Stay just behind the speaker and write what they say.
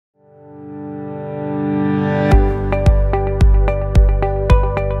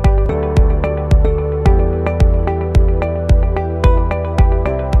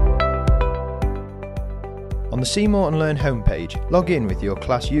Seymour Lerhn homepage, log in with your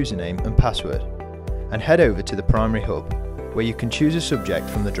class username and password, and head over to the primary hub, where you can choose a subject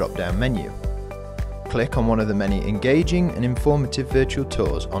from the drop-down menu. Click on one of the many engaging and informative virtual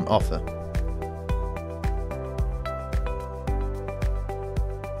tours on offer.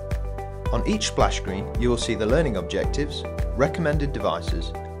 On each splash screen, you will see the learning objectives, recommended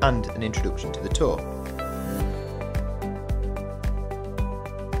devices, and an introduction to the tour.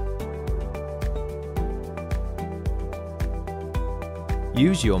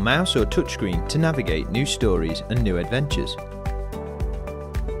 Use your mouse or touchscreen to navigate new stories and new adventures.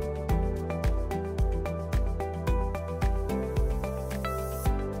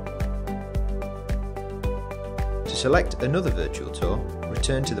 To select another virtual tour,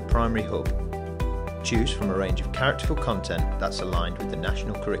 return to the primary hub. Choose from a range of characterful content that's aligned with the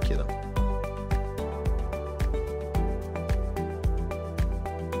national curriculum.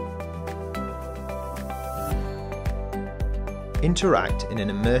 Interact in an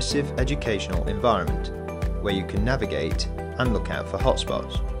immersive educational environment where you can navigate and look out for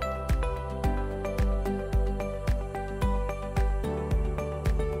hotspots.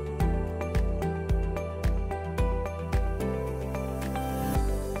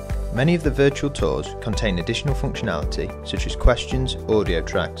 Many of the virtual tours contain additional functionality such as questions, audio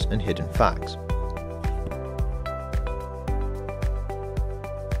tracks, and hidden facts.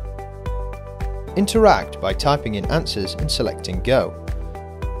 Interact by typing in answers and selecting Go.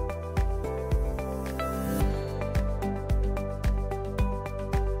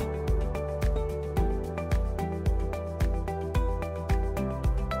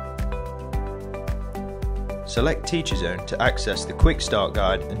 Select Teacher Zone to access the Quick Start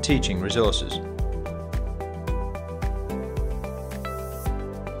Guide and teaching resources.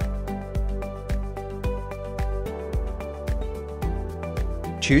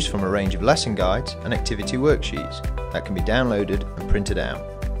 Choose from a range of lesson guides and activity worksheets that can be downloaded and printed out.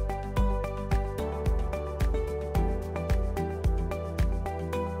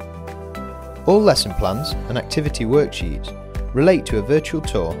 All lesson plans and activity worksheets relate to a virtual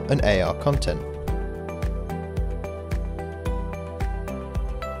tour and AR content.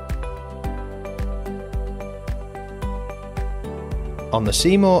 On the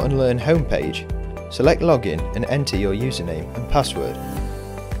Seymour Lerhn homepage, select Login and enter your username and password.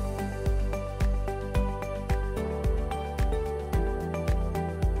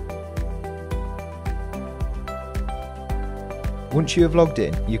 Once you have logged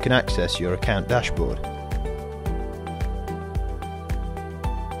in, you can access your account dashboard.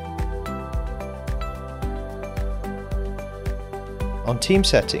 On Team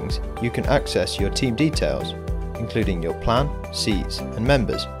Settings, you can access your team details, including your plan, seats, and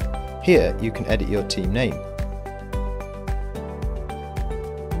members. Here you can edit your team name.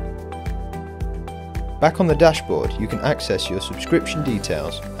 Back on the dashboard, you can access your subscription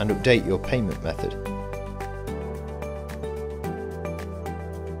details and update your payment method.